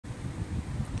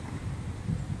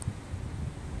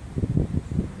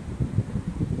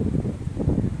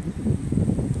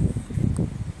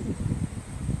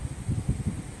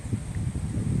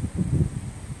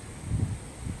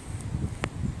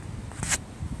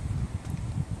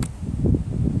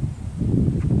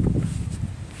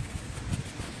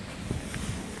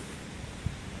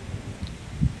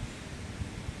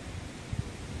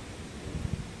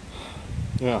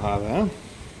Yeah, hi there.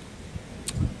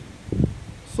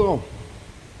 So,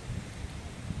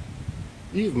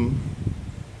 even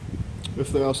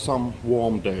if there are some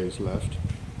warm days left,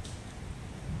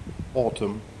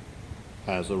 autumn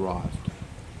has arrived.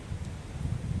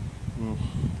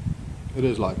 It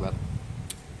is like that.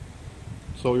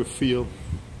 So you feel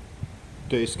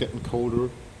days getting colder,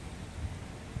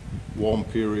 warm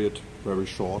period very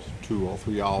short, 2 or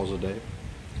 3 hours a day.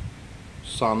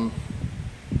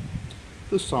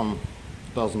 The sun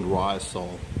doesn't rise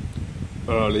so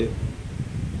early,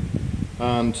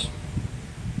 and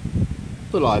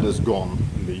the light is gone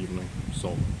in the evening,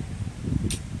 so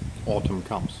autumn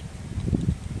comes.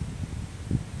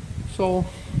 So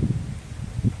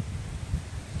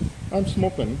I'm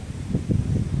smoking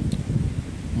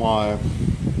my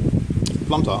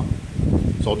planter,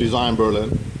 so design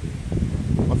Berlin.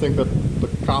 I think that the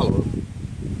color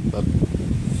that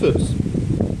fits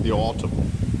the autumn.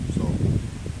 So,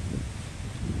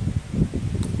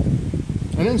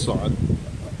 and inside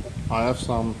I have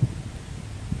some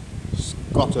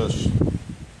Scottish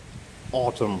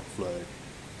Autmn Flake,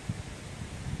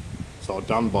 so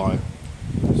done by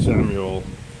Saamuel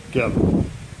Gawith.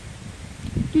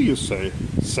 Do you say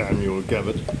Saamuel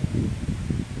Gawith?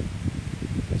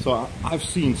 So I've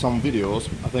seen some videos,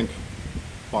 I think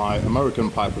by American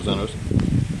pie presenters,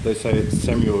 they say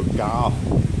Saamuel Gawith.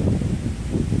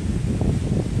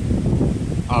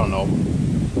 I don't know.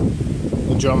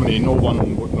 In Germany no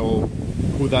one would know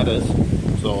who that is,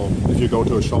 so if you go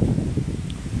to a shop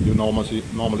you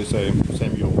normally say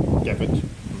Saamuel Gawith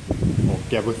or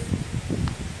Gawith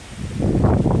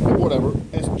or whatever,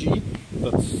 SG,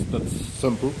 that's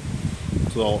simple.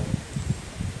 So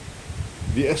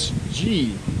the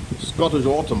SG, Scottish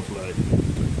Autmn Flake,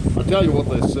 I tell you what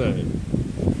they say.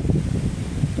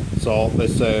 So they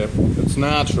say it's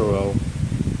natural,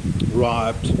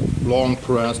 ripe, long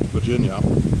pressed Virginia,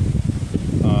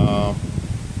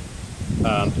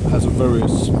 and has a very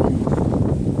smooth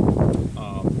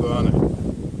burning.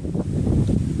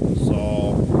 So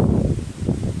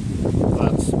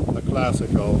that's a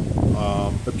classical,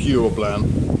 a pure blend.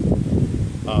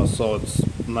 So it's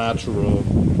natural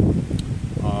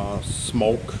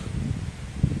smoke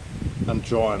and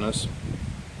joyness.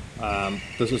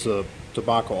 This is a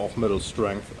tobacco of middle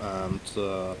strength and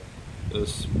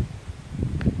is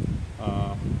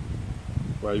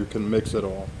where you can mix it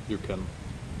or you can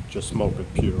just smoke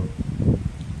it pure.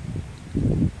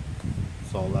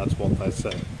 So that's what they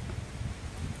say.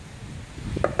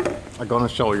 I'm gonna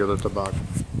show you the tobacco.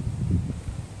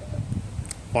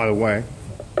 By the way,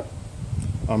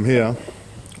 I'm here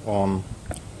on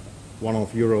one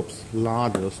of Europe's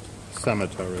largest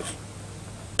cemeteries.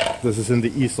 This is in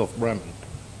the east of Bremen.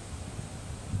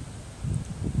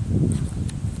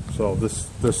 So this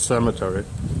cemetery,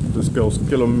 this goes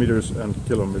kilometers and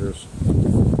kilometers,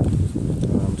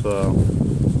 and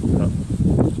yeah,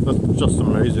 that's just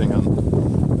amazing, and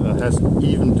it has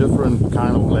even different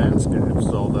kind of landscapes.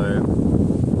 So they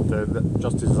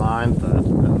just designed that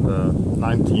in the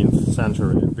 19th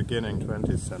century, beginning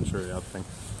 20th century, I think.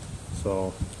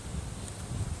 So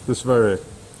this very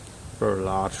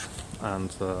large,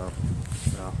 and yeah,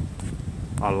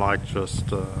 I like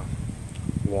just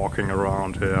walking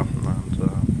around here, and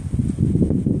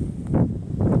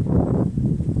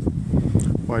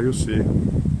well, you see,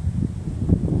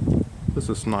 this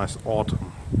is nice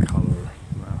autumn color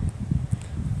there.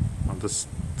 And this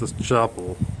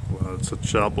chapel, well, it's a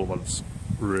chapel, but it's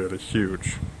really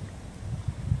huge.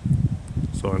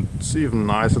 So it's even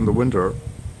nice in the winter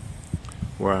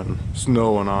when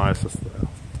snow and ice is there.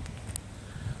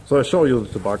 So I show you the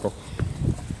tobacco.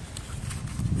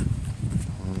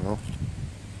 I don't know.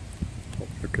 Hope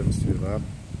you can see that.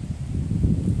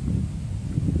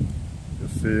 You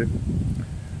see,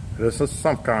 this is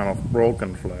some kind of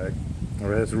broken flake. It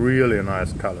has really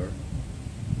nice color.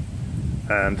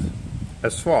 And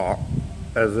as far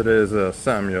as it is a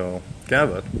Saamuel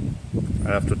Gawith, I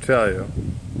have to tell you,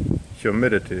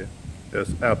 humidity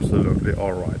is absolutely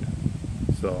alright.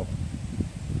 So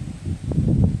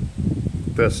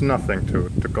there's nothing to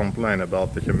complain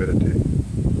about the humidity.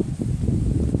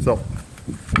 So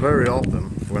very often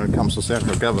when it comes to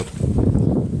Saamuel Gawith,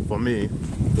 for me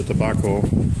the tobacco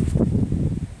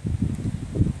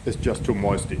is just too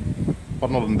moisty, but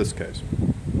not in this case.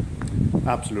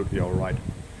 Absolutely alright.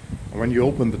 And when you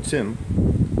open the tin,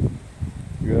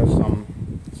 you have some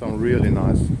really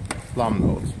nice plum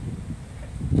notes,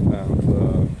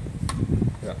 and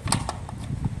yeah,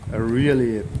 a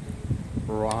really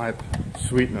ripe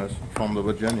sweetness from the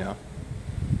Virginia,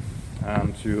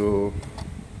 and you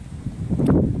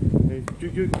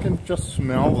can just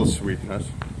smell the sweetness,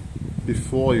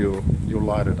 before you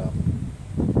light it up.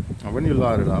 And when you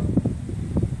light it up,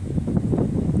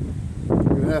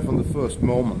 you have on the first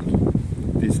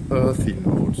moment these earthy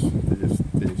notes,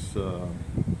 these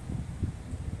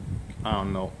I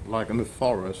don't know, like in the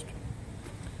forest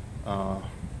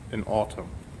in autumn.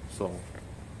 So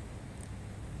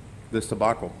this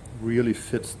tobacco really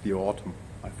fits the autumn,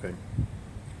 I think,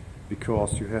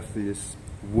 because you have these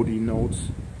woody notes,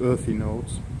 earthy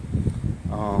notes.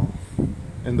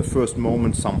 In the first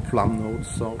moment, some plum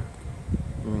notes. So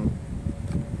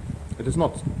it is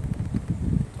not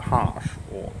harsh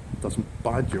or doesn't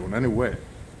bite you in any way.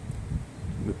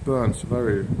 It burns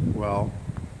very well,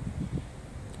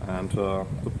 and the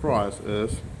price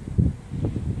is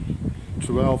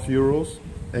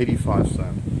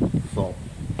 €12.85. So,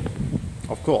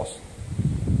 of course,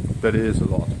 that is a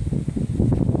lot.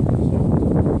 So,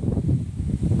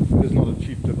 it is not a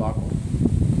cheap tobacco,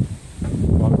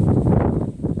 but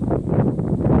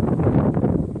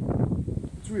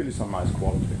it's really some nice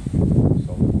quality.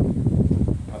 So,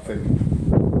 I think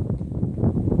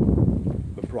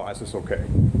the price is okay.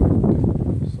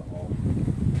 So,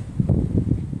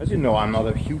 as you know, I'm not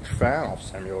a huge fan of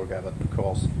Saamuel Gawith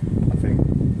because I think,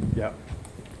 yeah,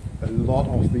 a lot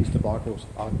of these tobaccos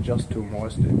are just too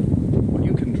moisty. Well,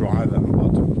 you can dry them,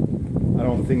 but I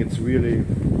don't think it's really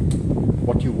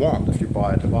what you want if you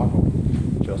buy a tobacco.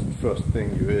 Just the first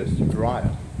thing you is to dry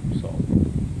it. So,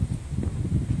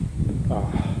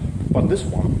 but this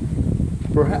one,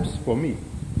 perhaps for me,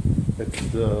 it's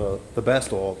the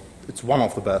best, or it's one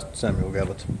of the best Saamuel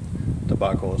Gawith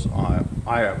tobaccos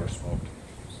I ever smoked.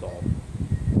 So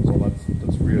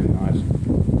that's really nice.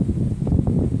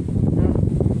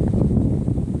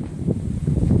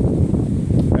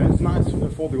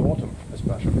 For the autumn,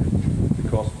 especially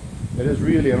because it is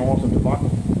really an autumn tobacco,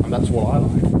 and that's what I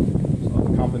like. So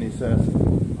the company says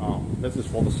this is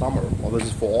for the summer or this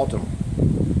is for autumn,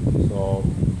 so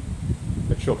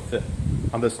it should fit,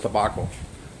 and this tobacco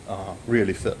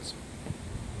really fits.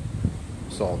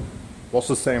 So it was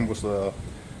the same with the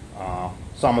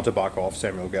summer tobacco of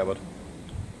Saamuel Gawith.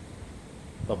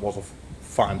 That was a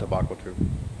fine tobacco too.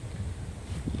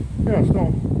 Yeah,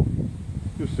 so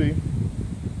you see.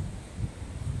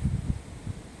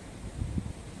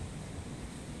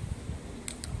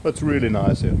 It's really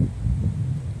nice here.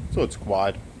 So it's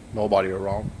quiet, nobody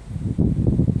around.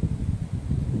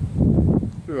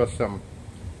 There are some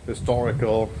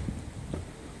historical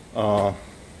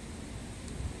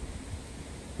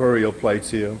burial plates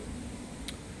here,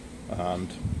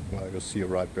 and well, you see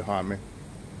right behind me.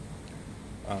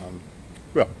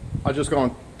 Well, I'm just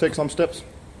gonna take some steps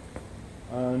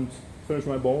and finish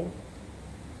my bowl,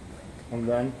 and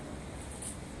then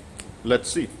let's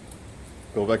see.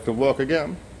 Go back to work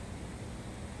again.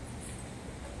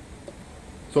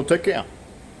 So take care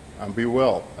and be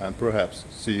well, and perhaps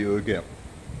see you again.